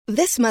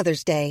This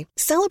Mother's Day,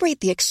 celebrate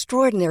the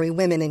extraordinary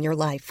women in your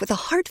life with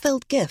a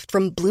heartfelt gift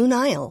from Blue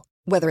Nile.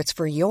 Whether it's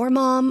for your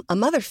mom, a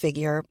mother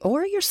figure,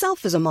 or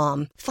yourself as a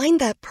mom, find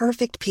that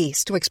perfect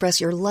piece to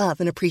express your love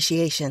and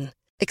appreciation.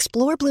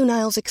 Explore Blue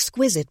Nile's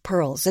exquisite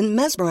pearls and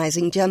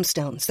mesmerizing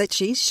gemstones that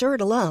she's sure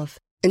to love.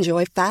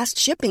 Enjoy fast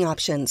shipping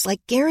options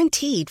like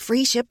guaranteed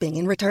free shipping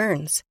and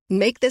returns.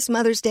 Make this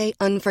Mother's Day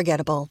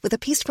unforgettable with a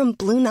piece from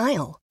Blue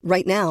Nile.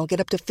 Right now, get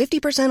up to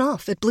 50%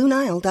 off at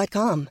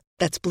BlueNile.com.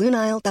 That's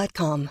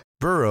BlueNile.com.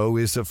 Burrow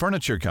is a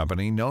furniture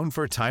company known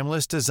for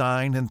timeless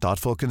design and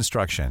thoughtful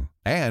construction,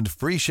 and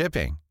free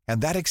shipping,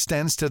 and that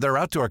extends to their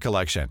outdoor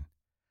collection.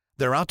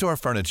 Their outdoor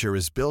furniture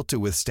is built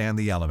to withstand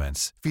the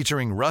elements,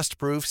 featuring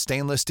rust-proof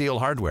stainless steel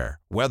hardware,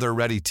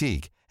 weather-ready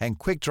teak, and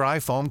quick-dry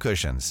foam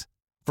cushions.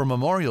 For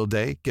Memorial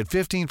Day, get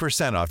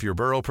 15% off your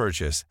Burrow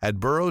purchase at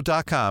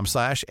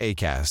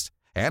burrow.com/ACAST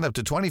and up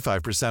to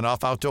 25%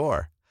 off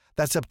outdoor.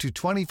 That's up to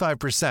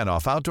 25%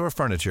 off outdoor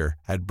furniture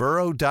at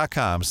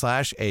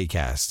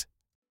burrow.com/ACAST.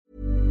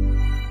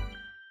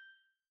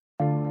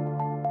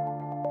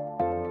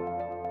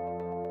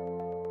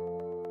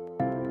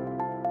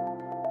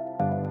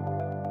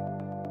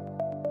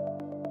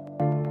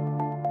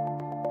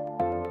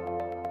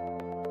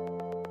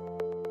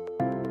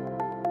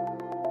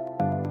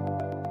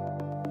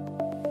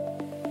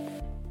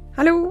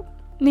 Hallo!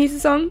 Ny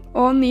sesong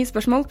og nye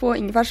spørsmål på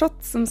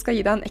Ingefærshot som skal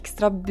gi deg en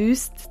ekstra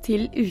boost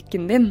til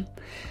uken din.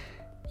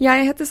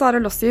 Jeg heter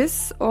Sara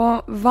Lossius,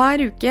 og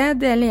hver uke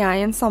deler jeg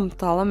en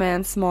samtale med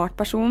en smart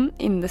person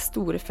innen det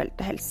store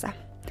feltet helse.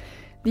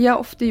 De har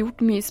ofte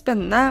gjort mye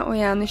spennende, og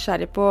jeg er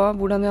nysgjerrig på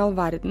hvordan i all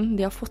verden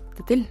de har fått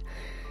det til.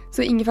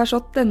 Så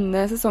Ingefærshot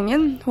denne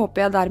sesongen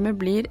håper jeg dermed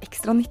blir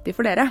ekstra nyttig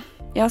for dere.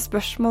 Jeg har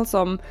spørsmål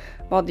som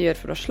hva de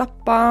gjør for å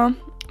slappe av,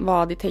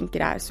 hva de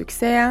tenker er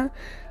suksess,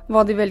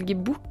 hva de velger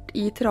bort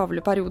i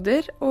travle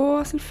perioder,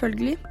 og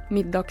selvfølgelig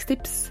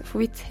middagstips, for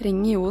vi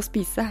trenger jo å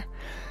spise.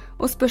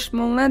 Og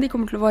spørsmålene de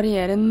kommer til å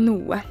variere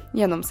noe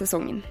gjennom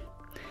sesongen.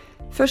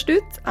 Først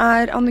ut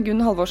er Anne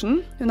Gunn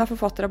Halvorsen. Hun er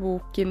forfatter av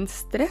boken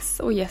Stress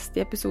og gjest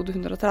i episode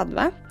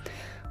 130.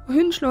 Og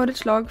hun slår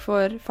et slag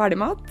for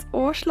ferdigmat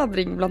og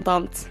sladring blant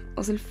annet.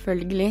 Og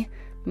selvfølgelig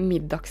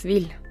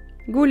middagshvil.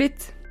 God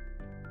lytt!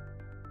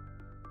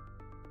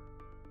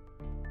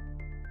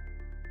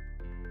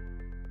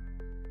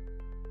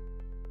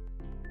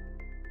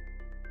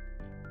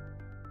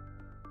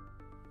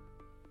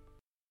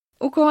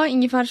 Ok,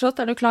 Ingefærshot,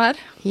 er du klar?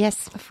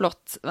 Yes.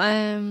 Flott.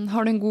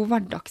 Har du en god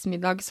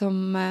hverdagsmiddag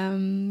som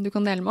du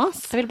kan dele med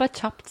oss? Jeg vil bare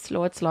kjapt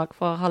slå et slag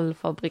for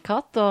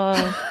halvfabrikat og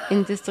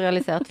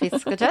industrialisert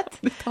fisk og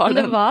kjøtt.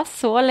 Det var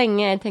så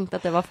lenge jeg tenkte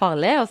at det var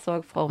farlig, og så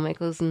for meg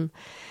hvordan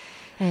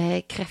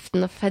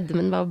kreften og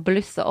fedmen bare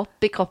blusset opp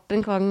i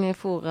kroppen hver gang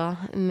jeg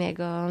fôret meg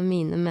og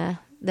mine med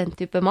den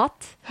type mat.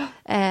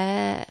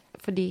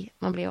 Fordi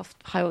man blir ofte,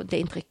 har jo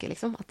det inntrykket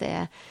liksom, at det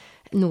er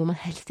noe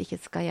man helst ikke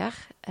skal gjøre.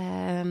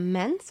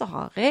 Men så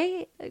har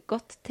jeg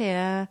gått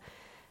til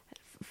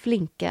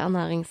flinke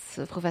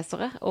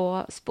ernæringsprofessorer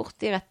og spurt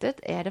de rett ut.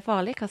 Er det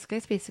farlig? Hva skal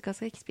jeg spise? Hva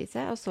skal jeg ikke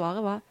spise? Og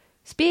svaret var,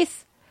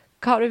 spis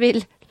hva du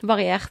vil,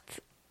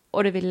 variert,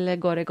 og det vil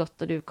gå deg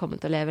godt, og du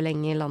kommer til å leve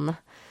lenge i landet.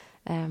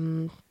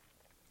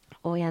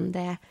 Og igjen,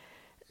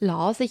 la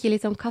oss ikke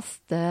liksom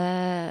kaste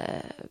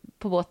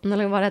på båten,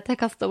 eller hva det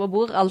heter, kaste over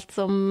bord, alt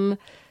som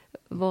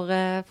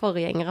våre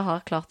forgjengere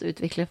har klart å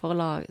utvikle for å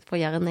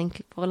lage en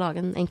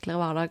enklere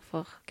hverdag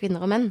for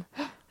kvinner og menn.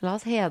 La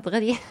oss hedre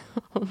de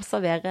og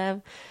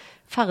servere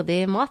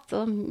ferdig mat,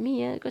 og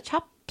mye går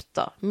kjapt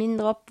da.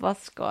 Mindre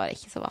oppvask og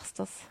ikke så verst.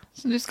 Altså.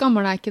 Så du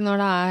skammer deg ikke når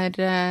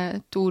det er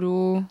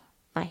Toro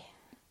Nei.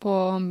 På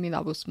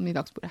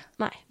middagsbordet?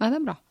 Nei. Nei, det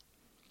er bra.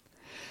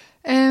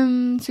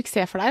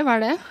 Suksess for deg, hva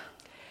er det?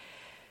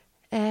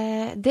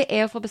 Det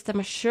er å få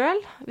bestemme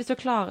selv. Hvis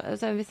jeg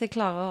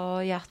klarer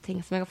å gjøre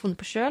ting som jeg har funnet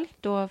på selv,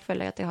 da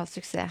føler jeg at jeg har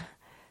suksess.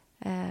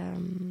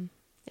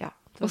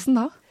 Hvordan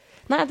da?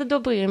 Nei,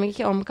 da bryr jeg meg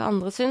ikke om hva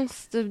andre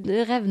syns.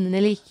 Det revner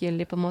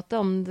likegyldig på en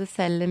måte, om det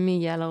selger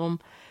mye, eller om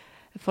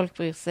folk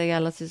bryr seg,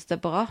 eller synes det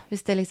er bra.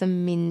 Hvis det er liksom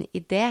min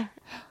idé,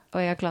 og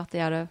jeg har klart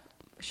å gjøre det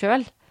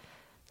selv,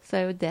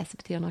 så er jo det som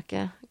betyr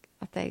noe,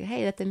 at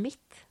hei, dette er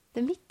mitt.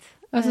 Det er mitt.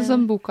 Altså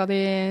som boka di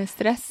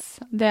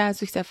Stress, det er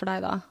suksess for deg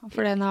da?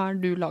 For den har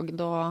du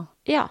laget og...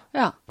 Ja,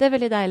 det er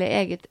veldig deilig.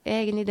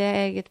 Egen idé,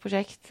 eget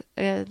prosjekt,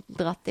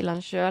 dratt i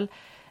land selv.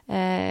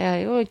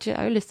 Jeg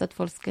har jo lyst til at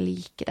folk skal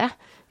like det,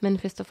 men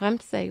først og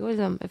fremst så jeg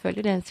føler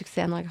jo det er en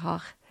suksess når jeg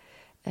har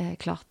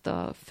klart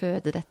å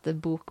føde dette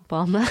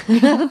bokbarnet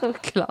og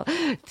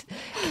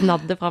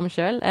knadde det frem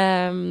selv.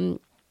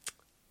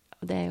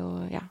 Det er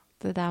jo,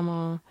 det der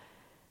med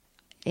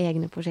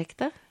egne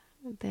prosjekter,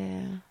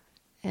 det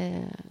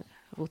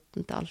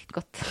roten til alt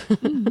godt.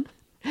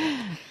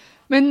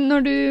 Men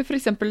når du for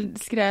eksempel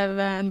skrev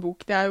en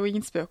bok, det er jo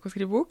ingen spøk å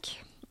skrive bok,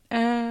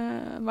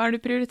 hva er det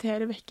du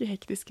prioriterer vekk i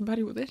hektiske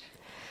perioder?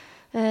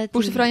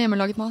 Bortsett fra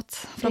hjemmelaget mat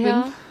fra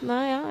bunnen?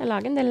 Jeg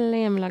lager en del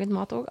hjemmelaget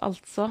mat også,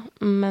 altså,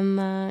 men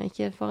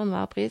ikke for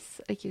enhver pris,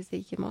 ikke hvis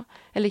jeg ikke må,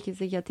 eller ikke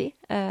hvis jeg ikke har tid.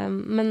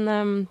 Men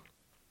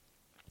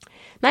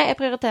Nei, jeg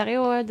prioriterer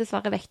jo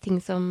dessverre vekk ting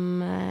som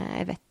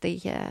jeg vet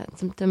ikke,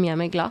 som gjør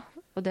meg glad.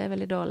 Og det er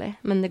veldig dårlig,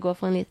 men det går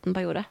for en liten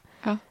periode.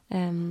 Ja.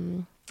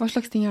 Hva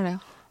slags ting er det?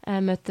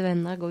 Møte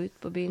venner, gå ut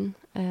på byen.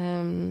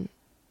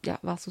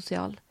 Være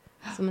sosial,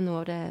 som er noe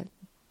av det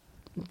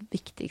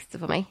viktigste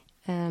for meg.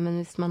 Men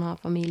hvis man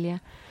har familie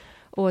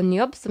og en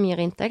jobb som gir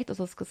inntekt, og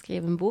så skal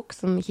skrive en bok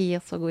som ikke gir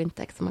så god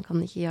inntekt, så man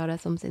kan ikke gjøre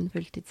det som sin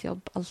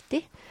fulltidsjobb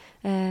alltid,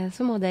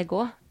 så må det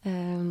gå.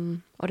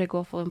 Og det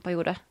går for en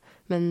periode.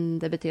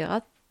 Men det betyr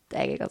at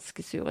jeg er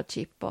ganske sur og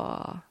kjip,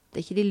 og det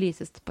er ikke de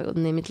lyseste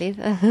periodene i mitt liv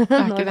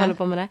når jeg holder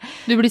på med det.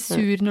 Du blir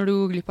sur når du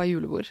går glipp av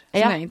julebord,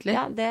 egentlig?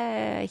 Ja, det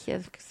er ikke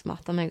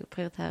smart av meg å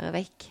prioritere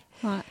vekk.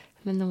 Nei.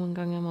 Men noen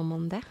ganger må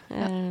man det.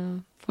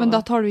 Men da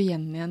tar du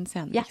igjen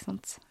senere, ikke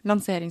sant?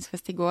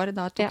 Lanseringsfest i går,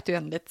 da tok du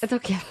igjen litt. Jeg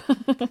tok igjen.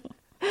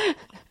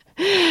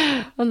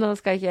 Og nå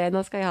skal jeg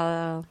ha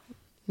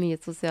mye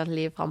sosialt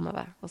liv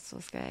fremover, og så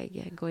skal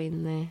jeg gå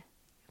inn i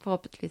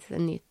forhåpentligvis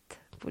et nytt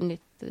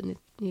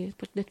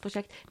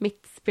prosjekt.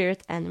 Mitt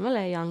spirit animal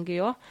er Jan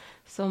Guillou,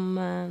 som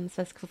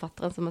svensk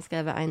forfatteren som har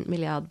skrevet 1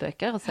 milliard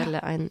bøker, og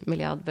selger 1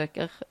 milliard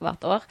bøker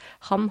hvert år.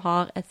 Han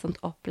har et sånt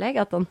opplegg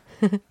at han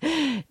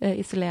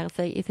isolerer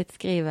seg i sitt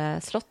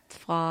skriveslott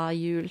fra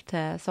jul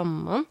til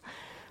sommeren,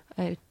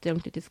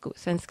 langt ut i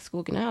svenske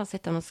skogene, og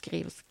sitter han og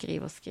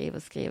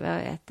skriver,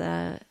 eter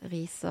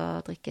ris og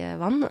drikker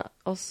vann,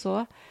 og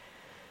så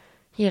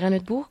gir han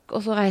ut bok,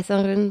 og så reiser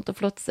han rundt og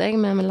flotter seg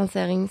med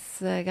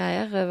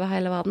lanseringsgreier over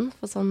hele verden,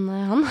 for sånn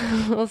er han.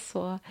 Og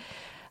så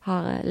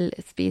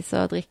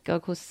spiser og drikker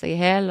og koser seg i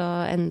hel,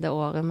 og ender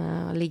året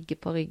med å ligge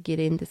på rygg i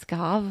det indiske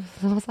hav,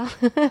 som han sa.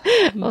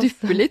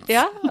 Duppe litt.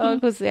 Ja, og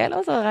koser i hel,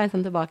 og så reiser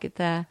han tilbake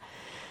til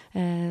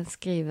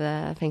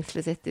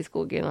skrivefengselet sitt i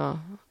skogen, og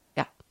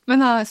ja.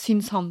 Men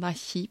syns han det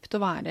er kjipt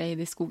å være i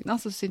de skogene?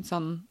 Altså, syns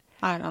han,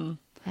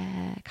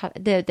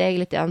 det er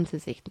litt annet,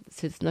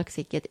 synes nok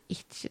sikkert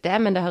ikke det,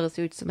 men det høres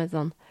ut som et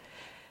sånn,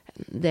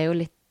 det er jo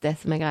litt det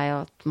som er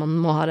greia, at man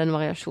må ha den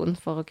variasjonen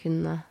for å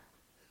kunne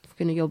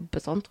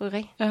jobbe sånn, tror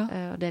jeg. Ja.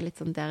 Og det er litt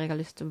sånn der jeg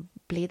har lyst til å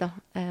bli da,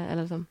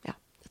 eller sånn, ja.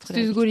 Så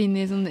du går inn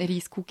i sånn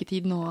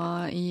riskoketid nå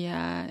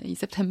i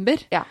september,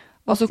 ja.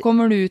 Og så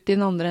kommer du ut i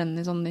den andre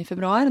enden i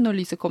februar, når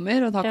lyset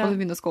kommer, og da kan du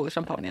begynne å skåle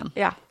champagne igjen.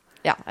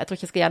 Ja, jeg tror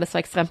ikke jeg skal gjøre det så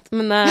ekstremt,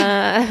 men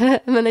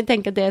jeg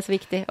tenker at det er så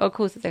viktig å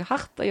kose seg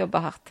hardt og jobbe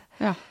hardt.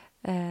 Ja.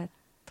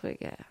 Tror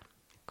jeg,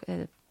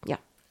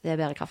 det er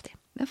bærekraftig.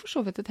 Det er for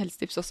så vidt et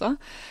helstips også.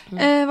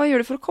 Hva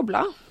gjør du for å koble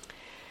av?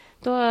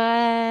 Da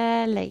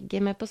legger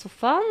jeg meg på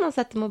sofaen og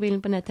setter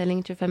mobilen på nedtelling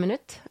 25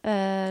 minutter,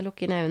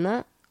 lukker inn øynene,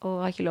 og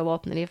har ikke lov å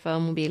åpne de før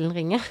mobilen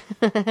ringer.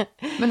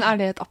 Men er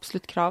det et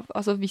absolutt krav?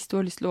 Altså hvis du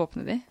har lyst til å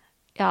åpne de?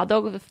 Ja, da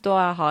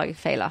har jeg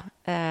feilet.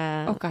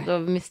 Okay.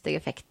 Da mister jeg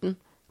effekten.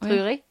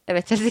 Tror jeg. Jeg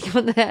vet ikke helt sikkert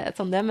om det er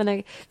sånn det, men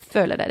jeg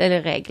føler det. Det er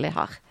det regler jeg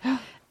har.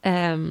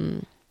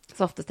 Så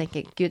ofte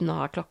tenker jeg, Gud, nå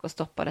har klokka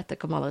stoppet, dette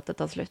kommer aldri til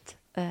å ta slutt.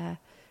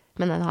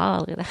 Men den har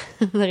aldri det.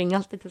 Det ringer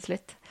alltid til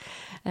slutt.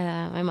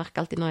 Og jeg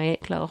merker alltid når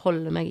jeg klarer å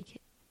holde meg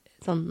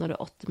sånn, når det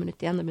er 8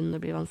 minutter igjen, det begynner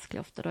å bli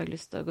vanskelig ofte, da har jeg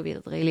lyst til å gå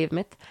videre i livet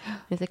mitt.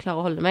 Hvis jeg klarer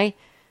å holde meg,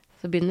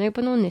 så begynner jeg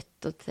på noe nytt,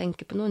 og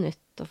tenker på noe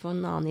nytt, og får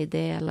en annen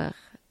idé, eller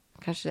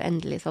kanskje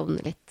endelig sovne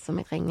litt, som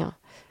jeg trenger.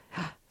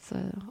 Så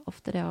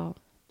ofte det å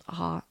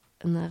ha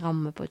en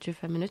ramme på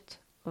 25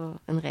 minutter, og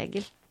en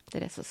regel. Det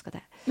er det som skal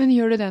til. Men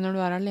gjør du det når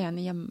du er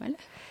alene hjemme,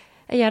 eller?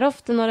 Jeg gjør det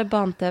ofte når det er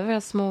barne-TV. Jeg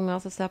har små unger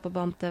som ser på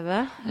barne-TV.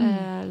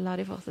 La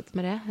de fortsette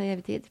med det i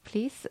evig tid,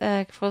 please.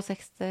 Fra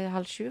 6 til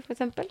halv 7, for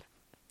eksempel.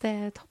 Det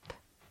er topp.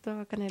 Da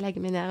kan jeg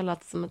legge meg ned og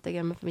late som at jeg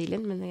er med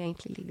familien, men jeg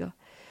egentlig ligger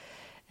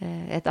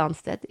et annet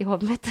sted i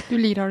hodet mitt. Du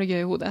liker å ha det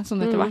gøy i hodet,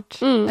 sånn etter hvert.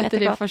 Etter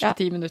de første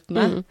 10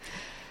 minuttene.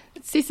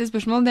 Siste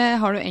spørsmål, det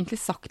har du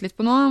egentlig sagt litt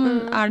på nå,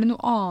 men er det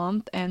noe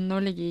annet enn å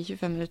ligge i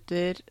 25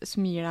 minutter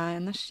som gir deg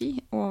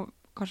energi, og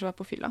kanskje være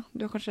på fylla?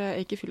 Du har kanskje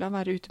ikke fylla,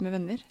 være ute med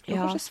venner. Du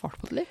har kanskje svart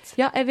på det litt.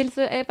 Ja, jeg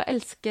bare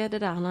elsker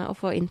det der å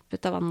få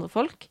input av andre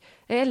folk.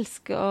 Jeg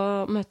elsker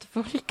å møte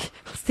folk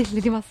og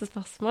stille de masse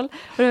spørsmål.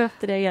 Og det er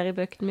ofte det jeg gjør i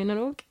bøkene mine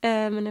nå.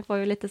 Men jeg får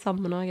jo litt det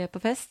samme når jeg er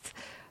på fest.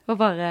 Og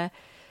bare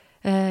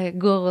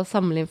går og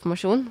samler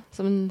informasjon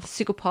som en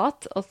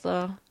psykopat. Og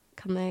så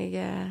kan jeg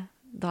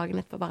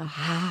dagen etterpå bare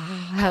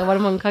her var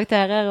det mange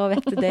karakterer, og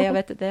vet du det, og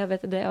vet du det, og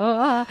vet du det.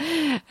 Ja,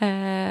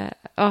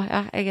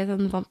 jeg er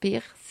sånn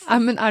vampyr.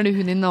 Men er du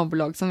hun i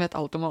nabolag som vet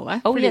alt om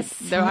alle? Oh, yes.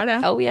 Det var det.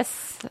 Oh,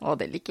 yes.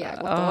 Det liker jeg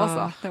godt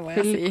også, det må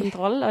jeg si. Full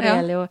kontroll, og det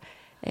gjelder jo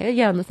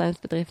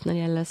hjørnesteinsbedrift når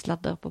det gjelder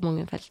sladder på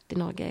mange felt i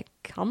Norge. Jeg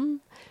kan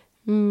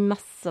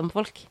masse om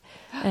folk.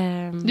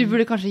 Du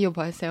burde kanskje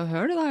jobbe i Se og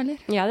Hør, da, eller?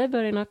 Ja, det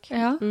burde jeg nok.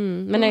 Ja.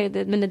 Men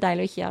det er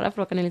deilig å ikke gjøre det,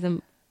 for da kan jeg liksom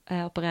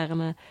operere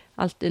med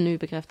alt den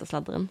ubekreftet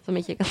sladderen som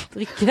jeg ikke kan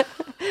trykke.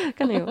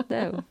 Kan jeg jo. Det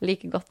er jo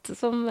like godt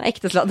som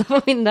ekte sladder for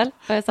min del.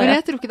 Men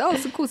jeg tror ikke det alle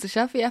som koser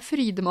seg, for jeg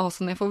fryder meg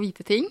også når jeg får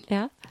vite ting.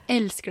 Ja. Jeg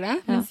elsker det.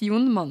 Mens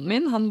Jon, mannen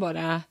min, han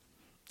bare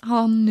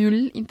har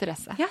null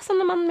interesse. Ja,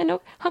 sånn er mannen min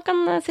også. Han kan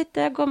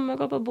gå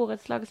på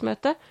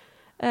borettslagsmøte,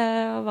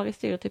 og være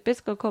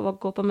styretypisk, og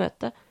gå på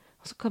møte.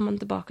 Og så kommer man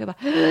tilbake og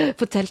bare,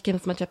 fortell hvem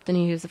som har kjøpt det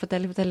nye huset,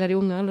 fortell de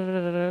unger,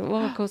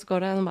 hvordan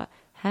går det? Og bare,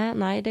 hæ,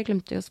 nei, det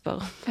glemte jeg å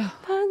spørre. Ja.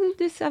 Du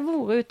har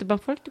vært ute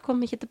blant folk, du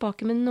kommer ikke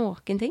tilbake med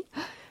noen ting.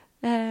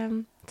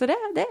 Så det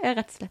er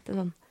rett og slett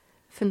en sånn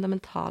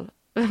fundamental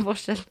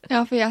forskjell.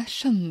 Ja, for jeg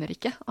skjønner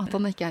ikke at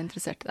han ikke er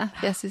interessert i det.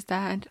 Jeg synes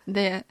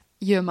det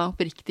gjør meg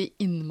oppriktig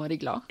innmari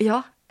glad.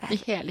 Ja. I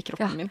hele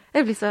kroppen min.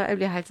 Jeg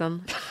blir helt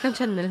sånn, jeg kan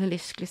kjenne den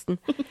livsglisten.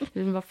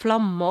 Det bare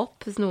flammer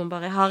opp hvis noen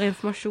bare har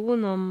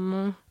informasjon om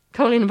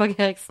Karoline Berg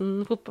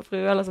Eriksen,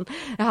 fotballfrue, eller sånn.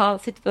 Jeg har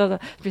sittet på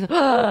det, og blir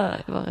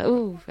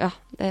sånn, ja,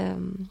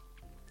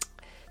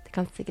 det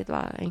kan sikkert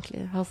være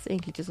egentlig, høres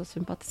egentlig ikke så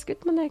sympatisk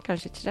ut, men det er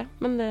kanskje ikke det.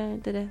 Men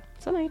det er det,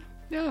 sånn er det.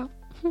 Ja,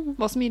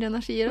 hva som gir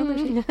energi,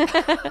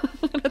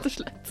 rett og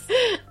slett.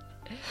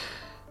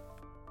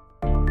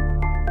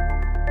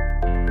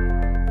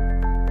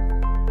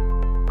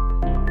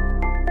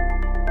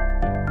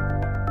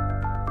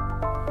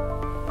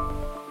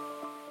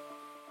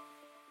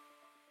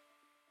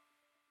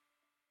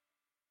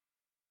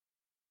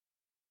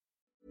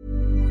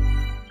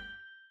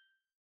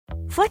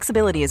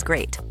 Flexibility is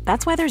great.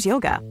 That's why there's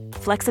yoga.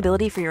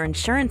 Flexibility for your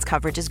insurance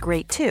coverage is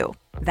great too.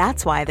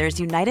 That's why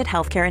there's United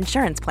Healthcare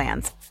Insurance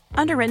Plans.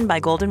 Underwritten by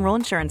Golden Rule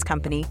Insurance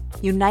Company,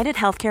 United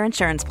Healthcare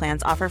Insurance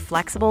Plans offer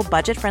flexible,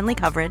 budget-friendly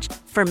coverage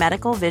for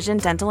medical, vision,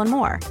 dental, and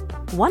more.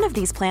 One of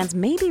these plans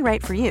may be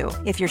right for you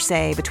if you're,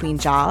 say, between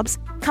jobs,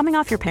 coming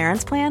off your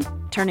parents' plan,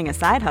 turning a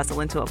side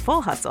hustle into a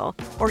full hustle,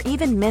 or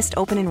even missed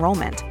open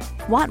enrollment.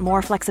 Want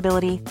more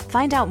flexibility?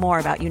 Find out more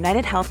about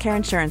United Healthcare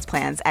Insurance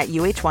Plans at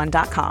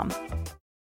uh1.com.